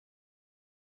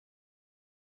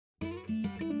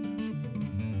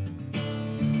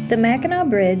The Mackinac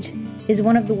Bridge is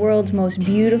one of the world's most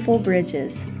beautiful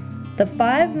bridges. The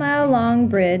 5-mile-long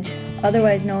bridge,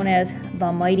 otherwise known as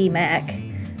the Mighty Mac,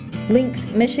 links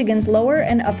Michigan's lower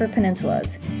and upper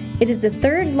peninsulas. It is the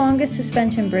 3rd longest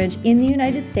suspension bridge in the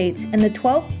United States and the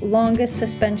 12th longest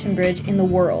suspension bridge in the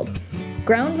world.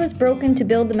 Ground was broken to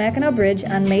build the Mackinac Bridge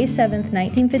on May 7,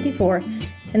 1954,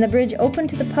 and the bridge opened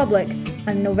to the public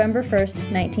on November 1,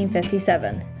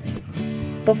 1957.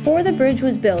 Before the bridge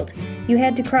was built, you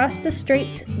had to cross the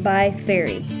straits by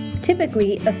ferry.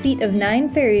 Typically, a fleet of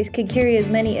 9 ferries could carry as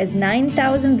many as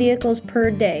 9,000 vehicles per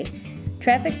day.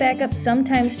 Traffic backups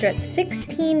sometimes stretched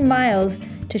 16 miles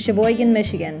to Sheboygan,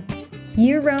 Michigan.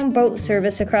 Year-round boat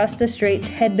service across the straits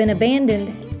had been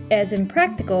abandoned as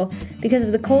impractical because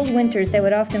of the cold winters that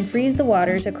would often freeze the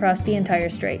waters across the entire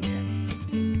straits.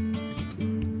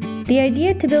 The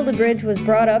idea to build a bridge was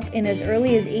brought up in as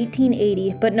early as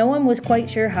 1880, but no one was quite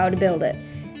sure how to build it.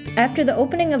 After the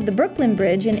opening of the Brooklyn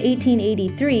Bridge in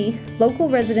 1883, local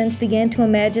residents began to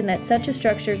imagine that such a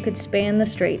structure could span the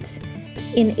straits.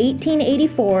 In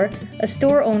 1884, a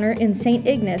store owner in St.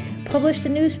 Ignace published a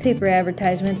newspaper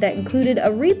advertisement that included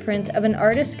a reprint of an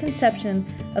artist's conception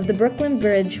of the Brooklyn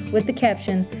Bridge with the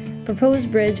caption, "Proposed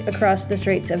Bridge Across the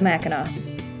Straits of Mackinac."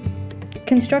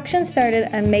 Construction started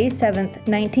on May 7,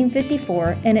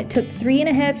 1954, and it took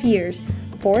 3.5 years,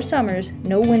 4 summers,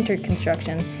 no winter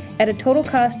construction, at a total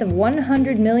cost of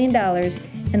 $100 million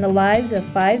and the lives of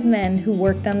 5 men who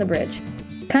worked on the bridge.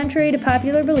 Contrary to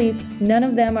popular belief, none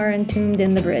of them are entombed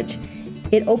in the bridge.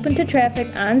 It opened to traffic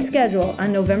on schedule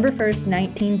on November 1,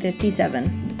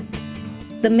 1957.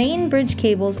 The main bridge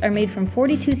cables are made from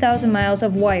 42,000 miles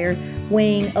of wire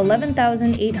weighing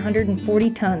 11,840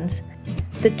 tons.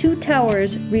 The 2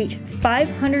 towers reach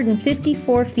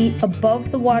 554 feet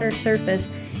above the water surface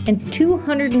and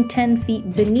 210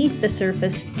 feet beneath the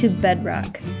surface to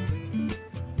bedrock.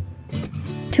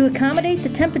 To accommodate the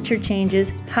temperature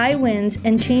changes, high winds,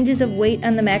 and changes of weight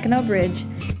on the Mackinac Bridge,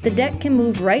 the deck can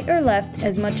move right or left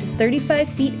as much as 35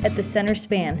 feet at the center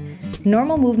span.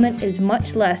 Normal movement is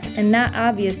much less and not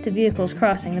obvious to vehicles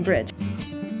crossing the bridge.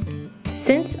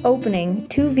 Since opening,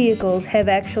 2 vehicles have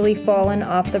actually fallen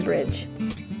off the bridge.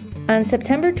 On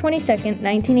September 22,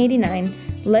 1989,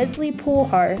 Leslie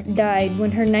Poulhar died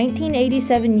when her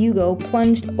 1987 Yugo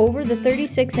plunged over the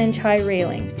 36-inch high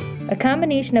railing. A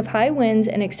combination of high winds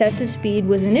and excessive speed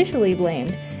was initially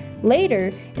blamed.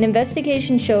 Later, an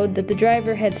investigation showed that the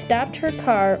driver had stopped her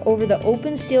car over the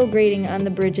open steel grating on the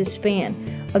bridge's span.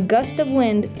 A gust of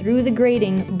wind through the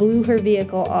grating blew her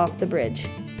vehicle off the bridge.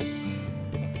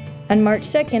 On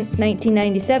March 2,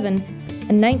 1997,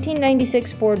 a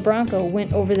 1996 Ford Bronco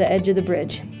went over the edge of the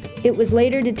bridge. It was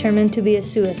later determined to be a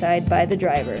suicide by the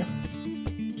driver.